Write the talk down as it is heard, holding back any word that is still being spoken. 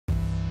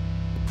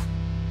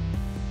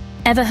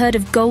Ever heard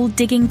of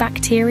gold-digging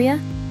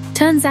bacteria?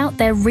 Turns out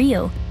they're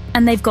real,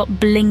 and they've got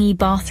blingy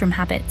bathroom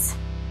habits.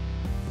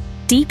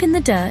 Deep in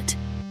the dirt,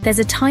 there's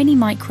a tiny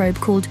microbe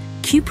called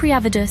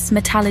Cupriavidus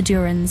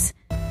metallidurans.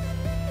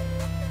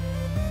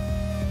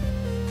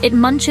 It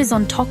munches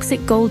on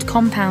toxic gold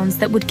compounds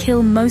that would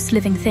kill most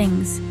living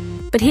things.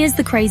 But here's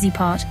the crazy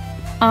part.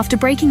 After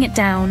breaking it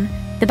down,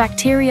 the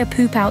bacteria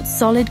poop out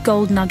solid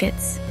gold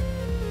nuggets.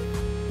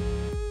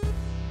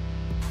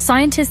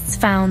 Scientists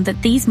found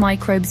that these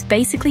microbes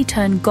basically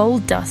turn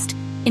gold dust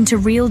into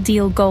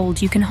real-deal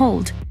gold you can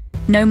hold.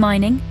 No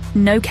mining,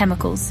 no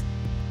chemicals.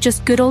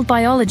 Just good old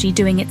biology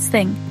doing its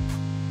thing.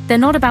 They're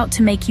not about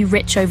to make you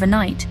rich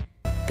overnight,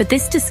 but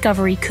this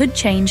discovery could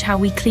change how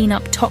we clean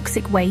up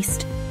toxic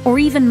waste or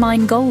even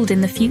mine gold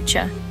in the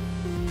future.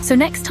 So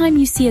next time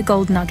you see a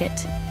gold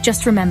nugget,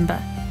 just remember,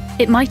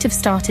 it might have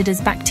started as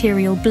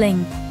bacterial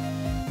bling.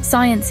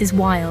 Science is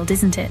wild,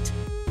 isn't it?